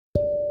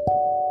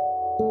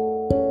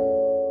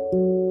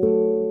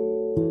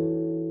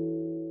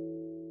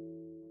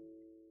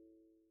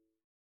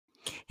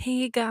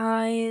Hey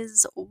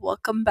guys,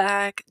 welcome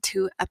back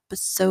to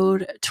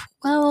episode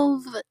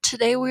 12.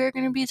 Today we are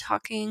going to be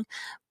talking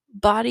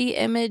body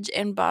image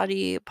and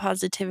body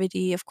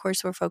positivity. Of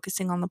course, we're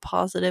focusing on the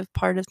positive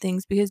part of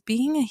things because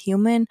being a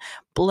human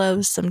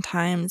blows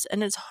sometimes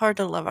and it's hard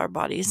to love our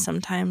bodies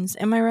sometimes.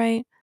 Am I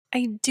right?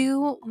 I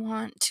do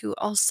want to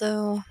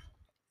also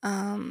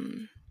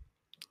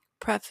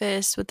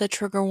preface with a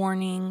trigger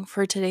warning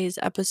for today's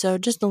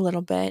episode just a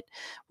little bit.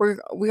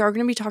 We are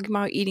going to be talking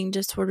about eating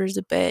disorders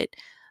a bit,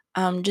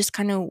 just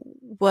kind of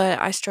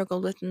what I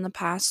struggled with in the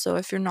past. So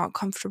if you're not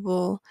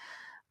comfortable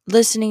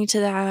listening to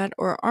that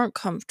or aren't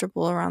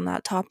comfortable around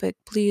that topic,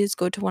 please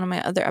go to one of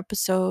my other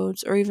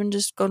episodes or even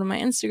just go to my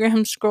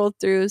Instagram, scroll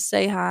through,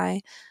 say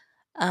hi,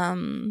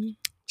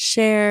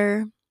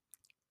 share,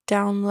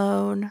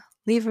 download,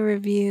 leave a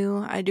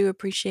review. I do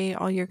appreciate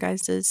all your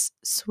guys'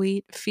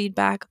 sweet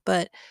feedback,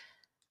 but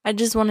I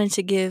just wanted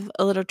to give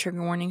a little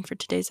trigger warning for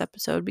today's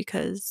episode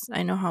because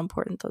I know how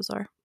important those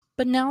are.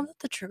 But now that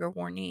the trigger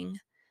warning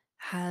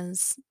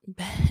has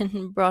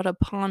been brought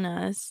upon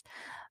us,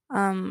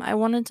 I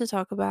wanted to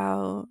talk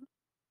about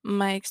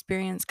my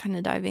experience kind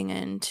of diving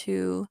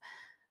into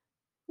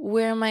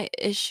where my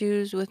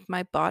issues with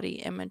my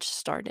body image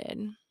started.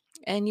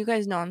 And you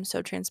guys know I'm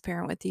so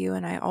transparent with you,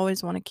 and I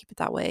always want to keep it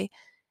that way.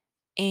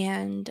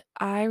 And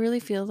I really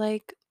feel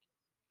like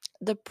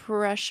the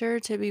pressure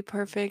to be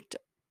perfect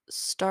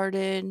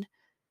started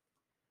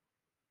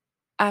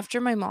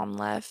after my mom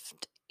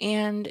left,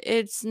 and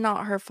it's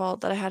not her fault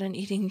that I had an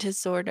eating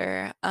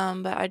disorder,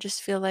 but I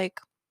just feel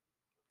like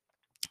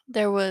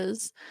there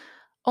was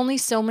only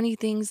so many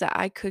things that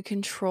I could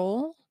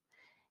control,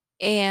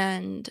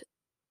 and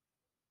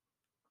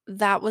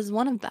that was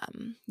one of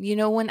them. You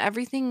know, when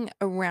everything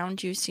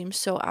around you seems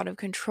so out of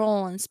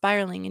control and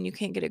spiraling and you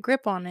can't get a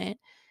grip on it,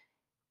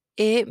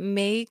 it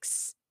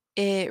makes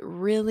it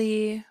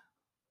really,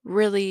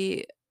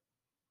 really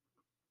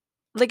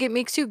like, it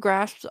makes you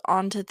grasp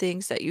onto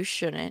things that you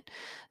shouldn't.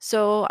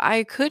 So,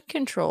 I could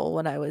control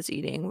what I was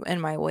eating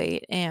and my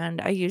weight, and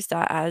I used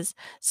that as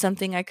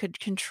something I could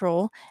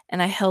control,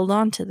 and I held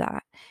on to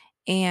that,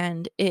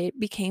 and it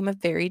became a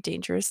very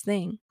dangerous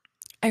thing.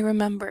 I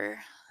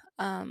remember,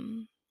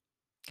 um,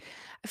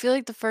 I feel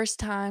like the first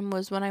time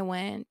was when I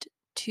went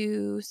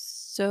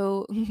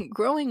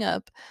growing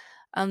up,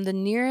 the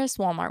nearest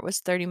Walmart was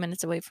 30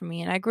 minutes away from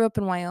me, and I grew up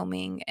in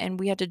Wyoming, and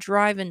we had to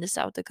drive into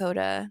South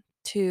Dakota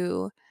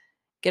to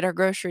get our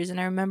groceries.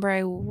 And I remember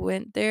I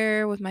went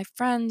there with my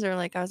friends, or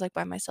like I was like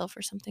by myself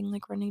or something,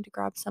 like running to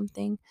grab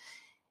something,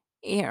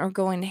 or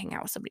going to hang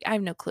out with somebody. I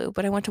have no clue,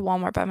 but I went to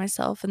Walmart by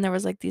myself, and there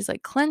was like these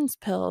like cleanse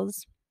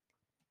pills,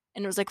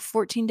 and it was like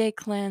 14-day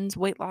cleanse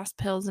weight loss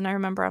pills. And I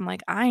remember I'm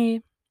like,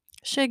 I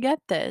should get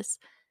this.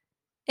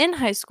 In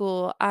high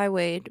school, I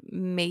weighed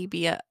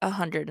maybe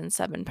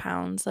 107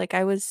 pounds. Like,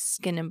 I was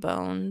skin and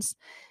bones,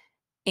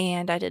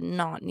 and I did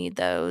not need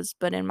those.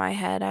 But in my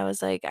head, I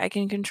was like, I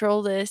can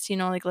control this,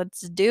 like,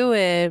 let's do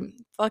it.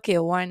 Fuck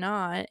it, why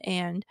not?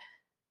 And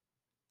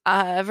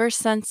ever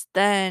since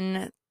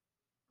then,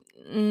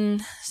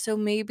 so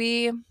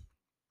maybe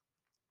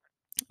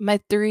my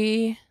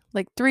 3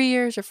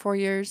 years or 4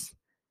 years,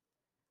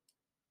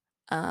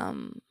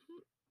 um,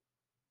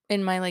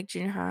 in my like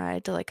junior high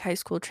to like high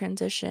school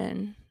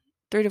transition,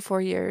 3 to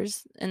 4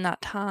 years in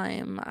that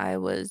time, I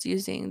was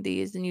using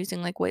these and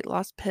using like weight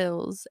loss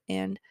pills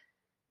and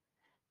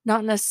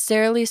not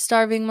necessarily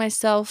starving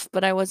myself,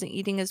 but I wasn't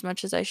eating as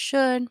much as I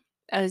should.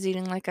 I was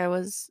eating like I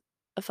was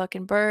a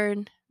fucking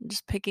bird,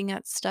 just picking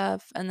at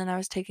stuff. And then I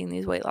was taking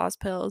these weight loss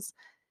pills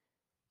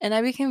and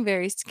I became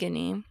very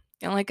skinny.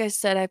 And like I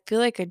said, I feel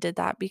like I did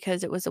that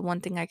because it was the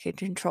one thing I could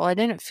control. I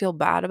didn't feel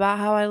bad about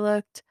how I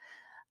looked.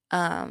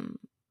 Um,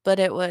 but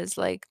it was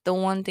like the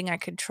one thing I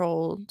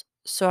controlled.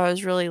 So I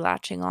was really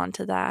latching on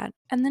to that.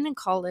 And then in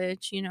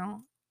college,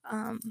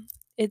 um,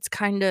 it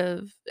kind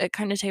of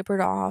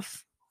tapered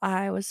off.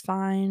 I was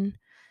fine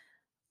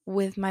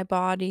with my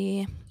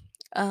body.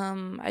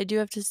 I do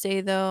have to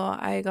say though,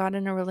 I got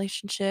in a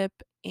relationship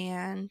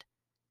and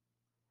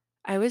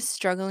I was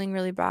struggling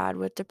really bad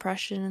with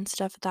depression and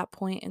stuff at that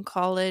point in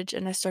college,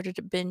 and I started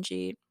to binge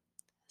eat.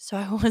 So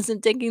I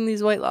wasn't taking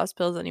these weight loss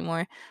pills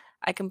anymore.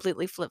 I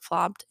completely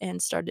flip-flopped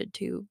and started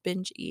to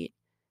binge eat.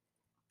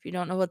 If you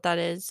don't know what that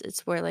is,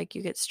 it's where like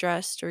you get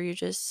stressed or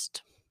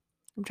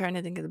I'm trying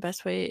to think of the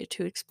best way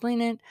to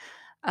explain it.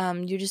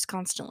 You just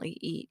constantly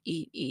eat,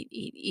 eat, eat,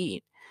 eat,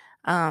 eat.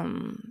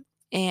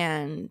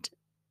 And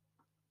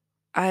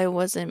I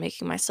wasn't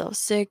making myself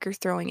sick or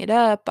throwing it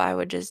up. I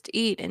would just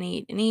eat and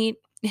eat and eat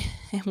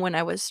when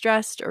I was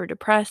stressed or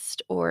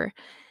depressed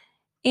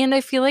and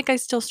I feel like I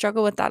still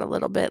struggle with that a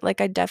little bit.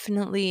 Like I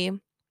definitely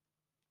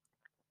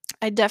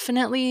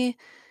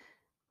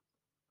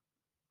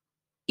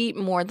eat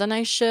more than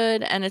I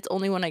should, and it's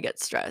only when I get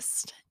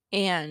stressed.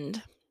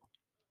 And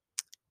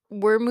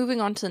we're moving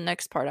on to the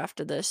next part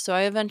after this. So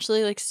I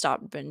eventually like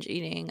stopped binge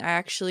eating. I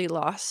actually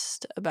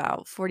lost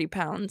about 40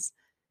 pounds.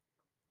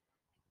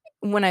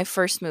 when I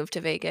first moved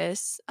to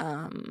Vegas,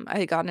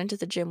 I got into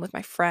the gym with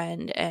my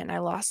friend and I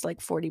lost like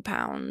 40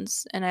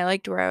 pounds and I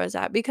liked where I was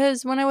at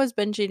because when I was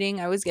binge eating,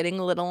 I was getting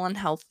a little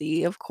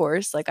unhealthy, of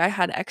course. Like I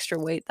had extra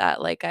weight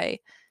that like I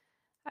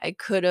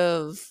could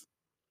have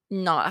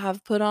not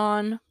have put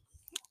on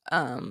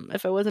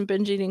if I wasn't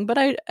binge eating, but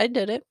I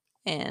did it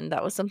and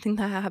that was something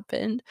that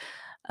happened.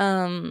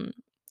 Um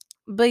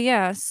but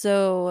yeah,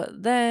 so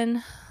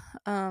then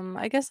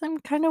I guess I'm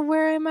kind of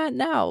where I'm at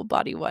now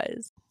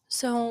body-wise.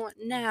 So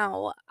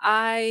now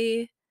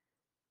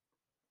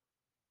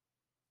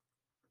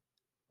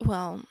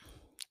well,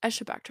 I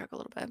should backtrack a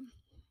little bit.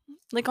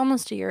 Like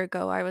almost a year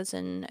ago, I was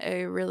in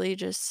a really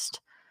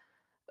just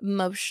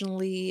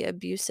emotionally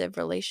abusive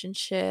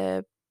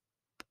relationship.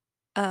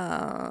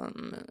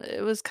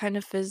 It was kind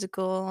of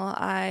physical.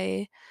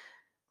 I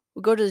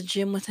would go to the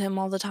gym with him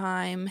all the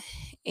time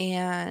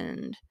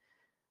and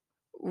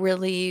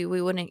really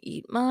we wouldn't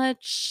eat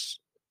much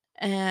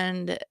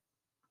and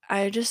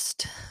I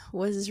just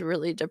was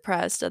really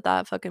depressed at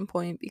that fucking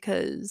point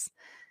because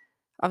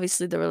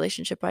obviously the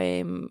relationship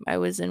I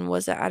was in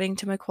wasn't adding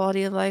to my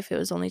quality of life. It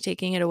was only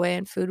taking it away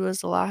and food was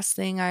the last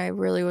thing I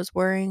really was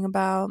worrying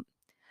about.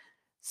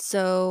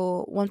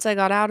 So, once I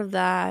got out of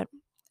that,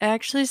 I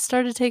actually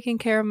started taking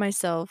care of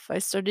myself. I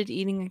started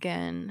eating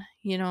again.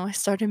 I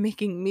started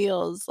making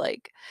meals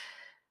like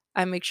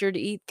I make sure to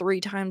eat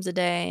 3 times a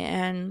day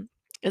and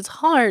it's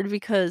hard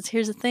because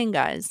here's the thing,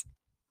 guys.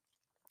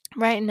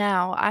 Right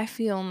now, I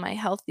feel my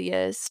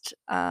healthiest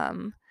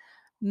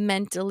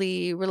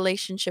mentally,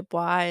 relationship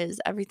wise,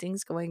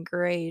 everything's going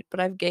great, but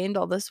I've gained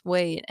all this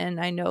weight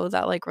and I know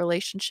that like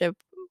relationship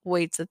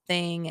weight's a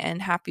thing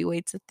and happy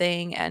weight's a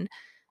thing and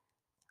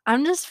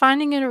I'm just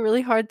finding it a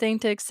really hard thing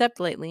to accept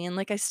lately. And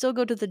like I still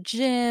go to the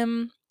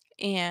gym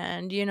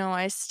and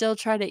I still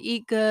try to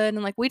eat good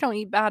and like we don't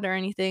eat bad or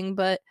anything,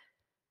 but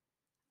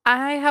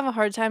I have a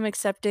hard time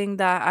accepting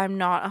that I'm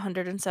not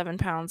 107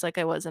 pounds like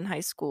I was in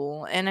high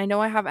school. And I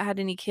know I haven't had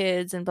any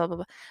kids and blah blah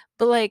blah.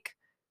 But like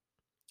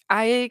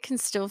I can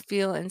still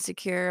feel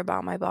insecure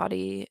about my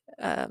body,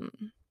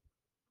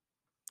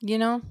 you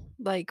know,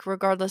 like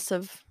regardless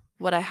of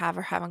what I have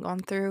or haven't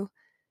gone through.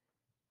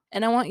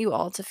 And I want you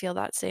all to feel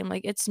that same.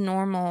 Like it's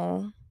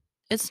normal.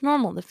 It's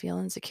normal to feel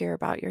insecure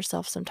about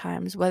yourself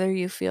sometimes, whether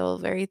you feel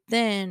very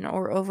thin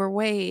or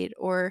overweight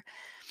or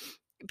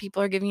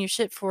people are giving you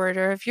shit for it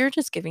or if you're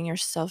just giving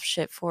yourself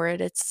shit for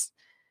it. It's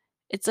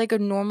like a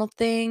normal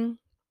thing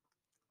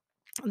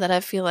that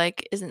I feel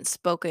like isn't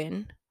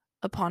spoken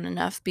upon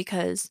enough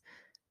because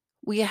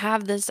we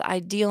have this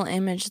ideal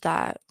image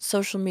that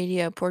social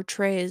media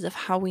portrays of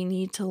how we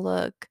need to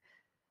look.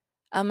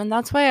 And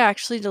that's why I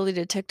actually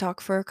deleted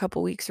TikTok for a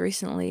couple weeks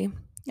recently.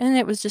 And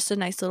it was just a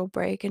nice little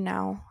break. And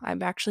now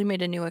I've actually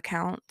made a new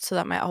account so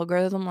that my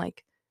algorithm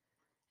like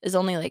is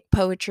only like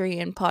poetry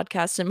and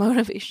podcasts and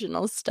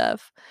motivational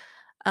stuff.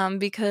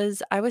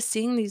 Because I was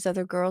seeing these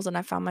other girls and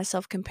I found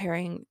myself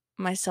comparing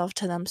myself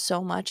to them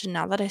so much. And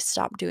now that I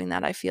stopped doing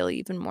that, I feel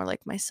even more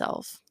like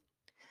myself.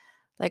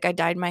 Like I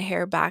dyed my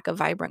hair back a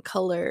vibrant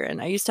color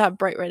and I used to have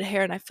bright red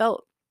hair and I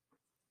felt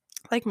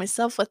like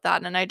myself with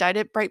that and I dyed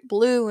it bright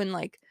blue and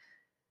like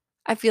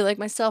I feel like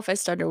myself. I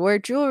started to wear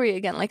jewelry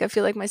again. Like I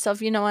feel like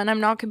myself, and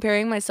I'm not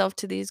comparing myself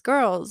to these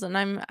girls and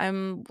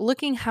I'm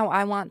looking how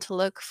I want to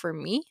look for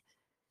me.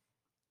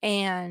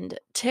 And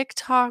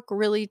TikTok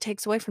really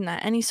takes away from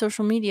that. Any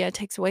social media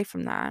takes away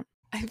from that.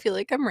 I feel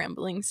like I'm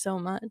rambling so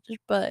much,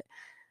 but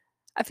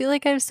I feel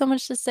like I have so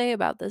much to say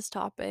about this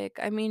topic.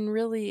 I mean,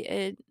 really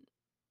it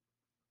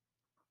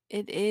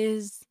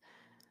is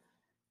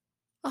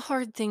a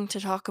hard thing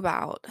to talk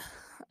about.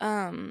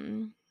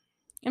 Um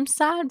I'm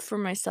sad for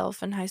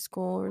myself in high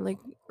school or like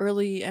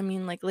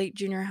like late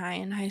junior high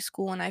and high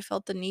school and I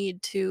felt the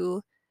need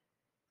to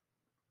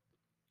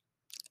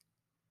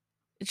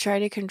try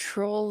to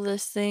control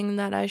this thing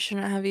that I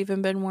shouldn't have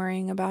even been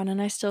worrying about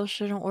and I still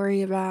shouldn't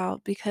worry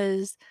about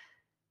because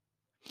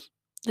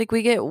like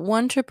we get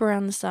one trip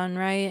around the sun,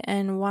 right?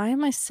 And why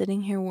am I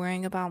sitting here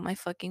worrying about my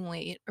fucking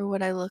weight or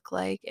what I look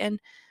like? And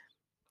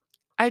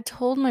I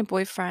told my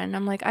boyfriend,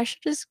 I'm like, I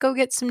should just go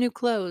get some new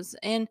clothes.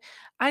 And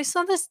I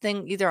saw this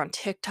thing either on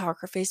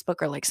TikTok or Facebook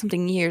or like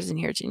something years and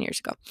years and years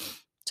ago.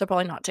 So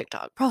probably not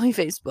TikTok, probably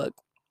Facebook.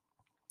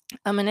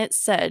 And it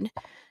said,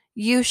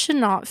 you should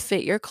not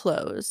fit your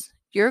clothes.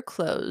 Your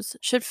clothes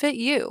should fit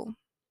you.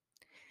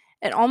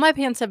 And all my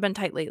pants have been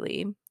tight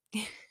lately.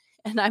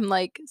 And I'm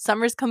like,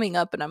 summer's coming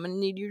up and I'm gonna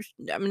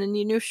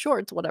need new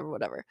shorts, whatever,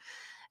 whatever.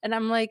 And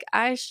I'm like,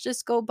 I should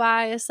just go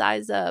buy a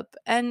size up.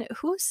 And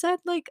who said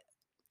like,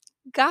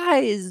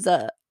 guys,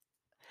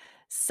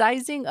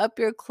 sizing up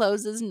your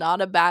clothes is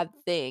not a bad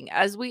thing.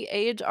 As we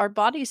age, our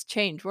bodies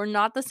change. We're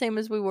not the same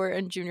as we were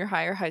in junior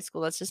high or high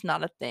school. That's just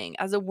not a thing.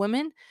 As a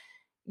woman,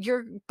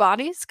 your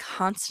body's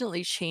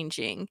constantly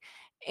changing.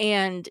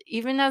 And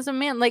even as a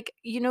man, like,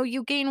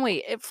 you gain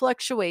weight, it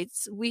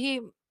fluctuates. We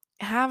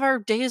have our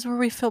days where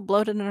we feel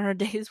bloated and our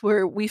days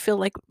where we feel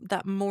like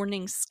that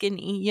morning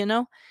skinny,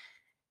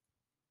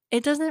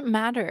 It doesn't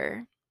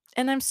matter.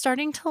 And I'm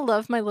starting to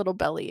love my little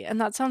belly, and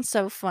that sounds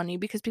so funny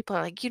because people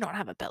are like, "You don't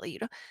have a belly, you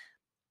don't."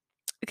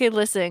 Okay,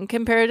 listen,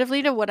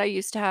 comparatively to what I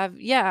used to have,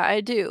 yeah,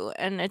 I do,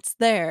 and it's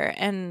there,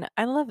 and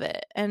I love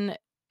it, and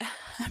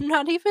I'm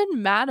not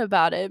even mad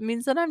about it. It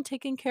means that I'm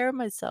taking care of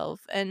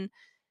myself and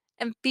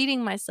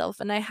feeding myself,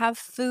 and I have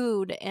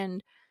food,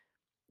 and,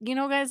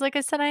 guys, like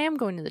I said, I am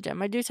going to the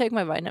gym. I do take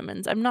my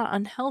vitamins. I'm not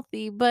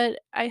unhealthy, but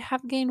I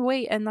have gained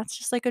weight, and that's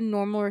just like a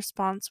normal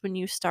response when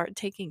you start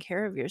taking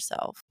care of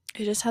yourself.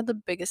 I just had the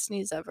biggest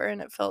sneeze ever,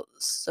 and it felt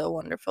so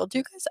wonderful. Do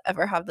you guys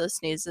ever have those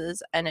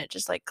sneezes and it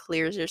just like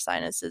clears your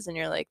sinuses and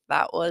you're like,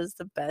 that was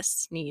the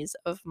best sneeze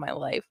of my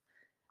life?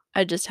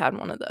 I just had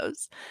one of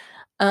those.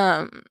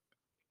 Um,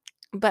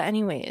 but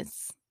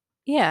anyways,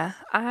 yeah,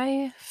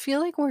 I feel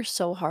like we're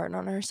so hard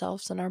on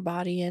ourselves and our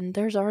body, and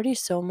there's already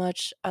so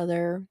much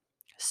other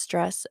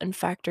stress and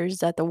factors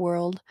that the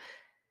world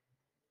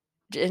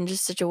and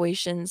just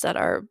situations that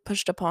are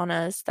pushed upon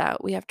us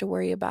that we have to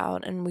worry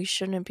about, and we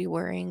shouldn't be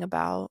worrying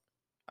about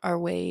our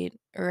weight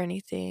or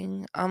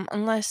anything,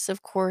 unless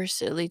of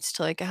course it leads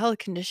to like a health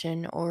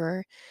condition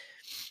or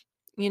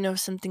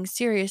something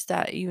serious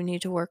that you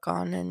need to work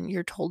on and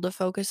you're told to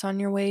focus on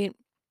your weight.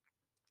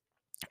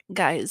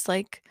 Guys,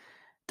 like,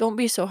 don't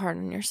be so hard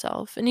on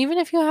yourself. And even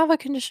if you have a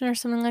condition or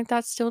something like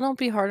that, still don't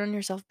be hard on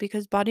yourself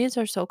because bodies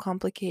are so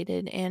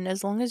complicated. And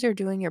as long as you're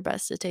doing your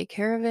best to take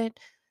care of it,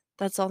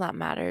 that's all that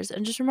matters.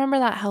 And just remember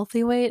that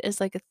healthy weight is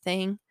like a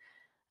thing.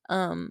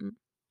 Um,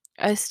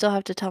 I still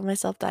have to tell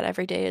myself that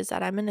every day is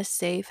that I'm in a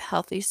safe,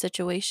 healthy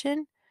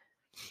situation.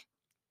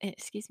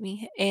 Excuse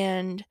me.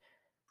 And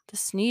the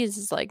sneeze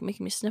is like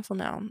making me sniffle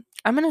now.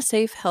 I'm in a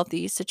safe,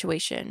 healthy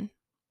situation.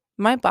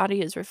 My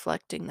body is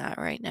reflecting that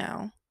right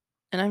now.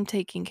 And I'm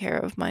taking care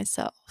of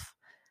myself.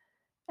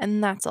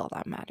 And that's all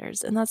that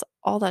matters, and that's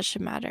all that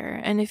should matter.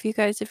 And if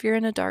you're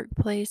in a dark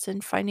place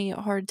and finding it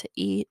hard to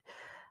eat,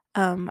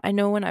 I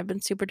know when I've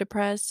been super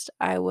depressed,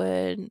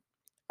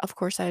 of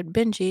course, I'd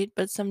binge eat,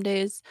 but some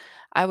days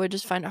I would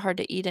just find it hard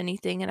to eat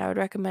anything, and I would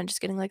recommend just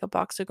getting, like, a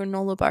box of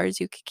granola bars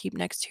you could keep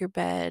next to your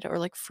bed or,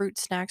 like, fruit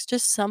snacks,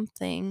 just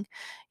something,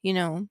 you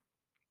know,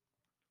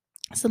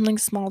 something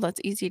small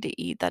that's easy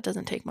to eat that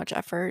doesn't take much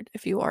effort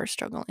if you are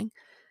struggling.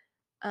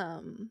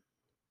 Um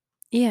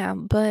Yeah,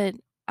 but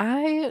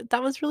I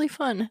that was really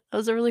fun. That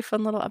was a really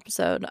fun little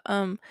episode.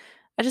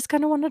 I just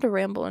kind of wanted to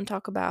ramble and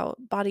talk about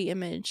body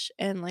image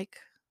and like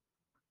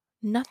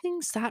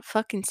nothing's that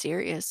fucking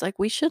serious. Like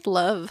we should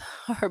love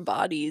our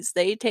bodies.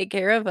 They take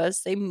care of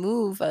us. They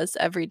move us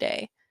every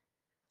day.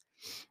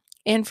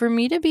 And for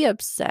me to be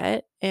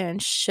upset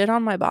and shit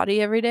on my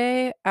body every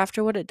day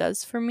after what it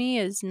does for me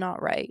is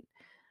not right.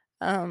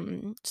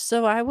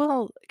 So I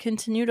will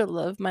continue to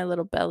love my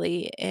little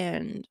belly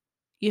and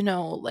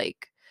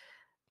like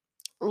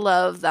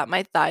love that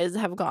my thighs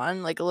have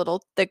gotten, like, a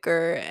little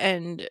thicker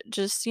and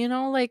just,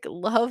 like,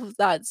 love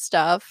that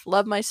stuff,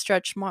 love my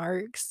stretch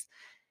marks,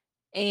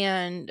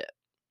 and,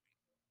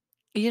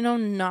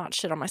 not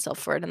shit on myself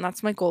for it, and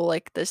that's my goal,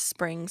 like, this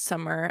spring,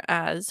 summer,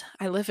 as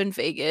I live in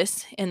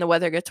Vegas and the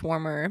weather gets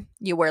warmer,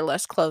 you wear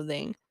less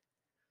clothing,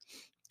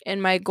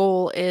 and my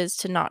goal is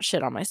to not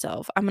shit on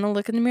myself. I'm gonna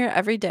look in the mirror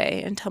every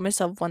day and tell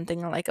myself one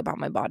thing I like about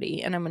my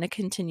body, and I'm gonna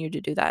continue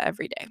to do that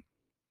every day,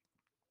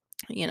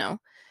 you know?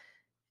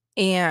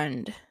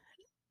 And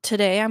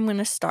today I'm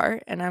gonna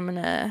start and I'm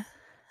gonna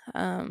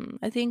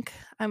I think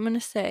I'm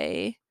gonna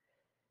say,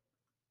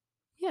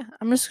 yeah,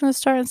 I'm just gonna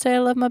start and say I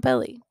love my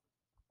belly.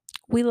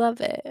 We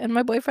love it. And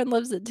my boyfriend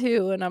loves it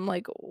too. And I'm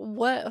like,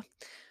 what?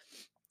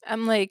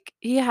 I'm like,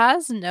 he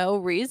has no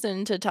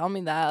reason to tell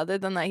me that other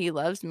than that he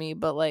loves me.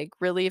 But like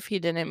really if he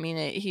didn't mean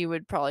it, he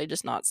would probably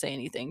just not say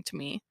anything to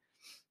me.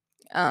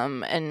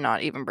 And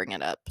not even bring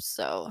it up.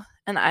 So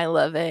and I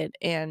love it.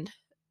 And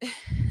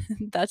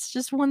that's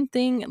just one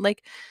thing.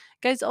 Like,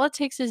 guys, all it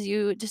takes is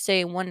you to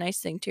say one nice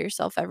thing to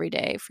yourself every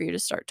day for you to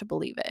start to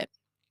believe it.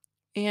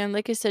 And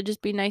like I said,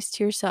 just be nice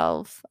to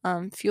yourself.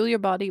 Fuel your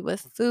body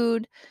with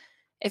food.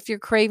 If you're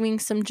craving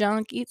some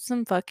junk, eat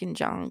some fucking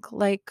junk.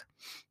 Like,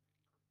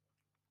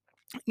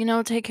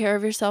 take care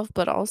of yourself,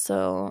 but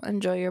also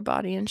enjoy your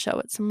body and show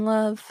it some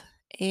love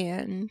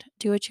and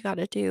do what you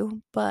gotta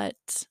do.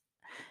 But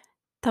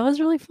that was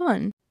really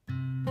fun.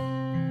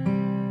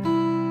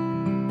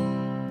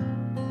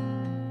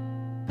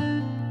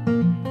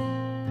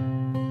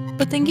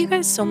 But thank you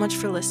guys so much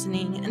for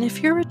listening. And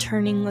if you're a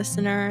returning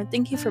listener,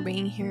 thank you for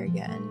being here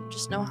again.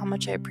 Just know how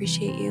much I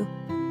appreciate you.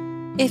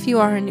 If you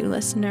are a new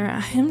listener,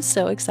 I am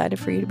so excited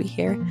for you to be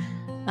here.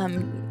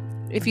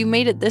 If you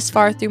made it this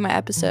far through my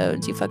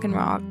episodes, you fucking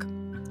rock.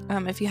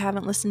 If you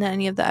haven't listened to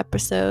any of the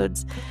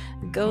episodes,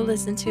 go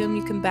listen to them.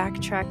 You can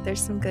backtrack.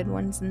 There's some good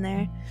ones in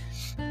there.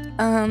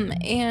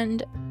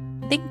 And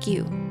thank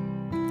you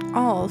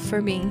all for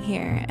being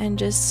here and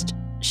just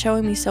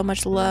showing me so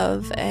much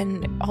love,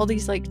 and all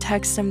these like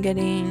texts I'm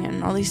getting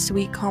and all these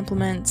sweet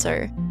compliments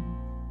are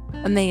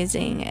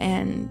amazing,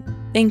 and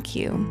thank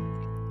you.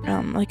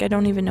 Like I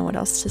don't even know what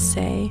else to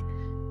say.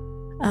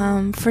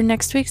 For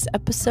next week's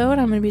episode,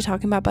 I'm going to be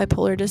talking about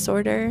bipolar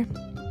disorder,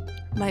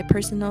 my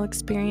personal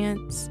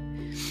experience,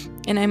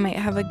 and I might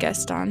have a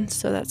guest on,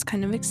 so that's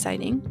kind of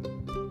exciting.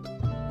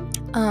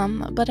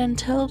 But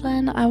until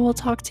then, I will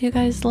talk to you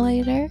guys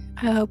later.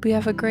 I hope you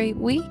have a great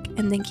week,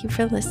 and thank you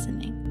for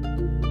listening.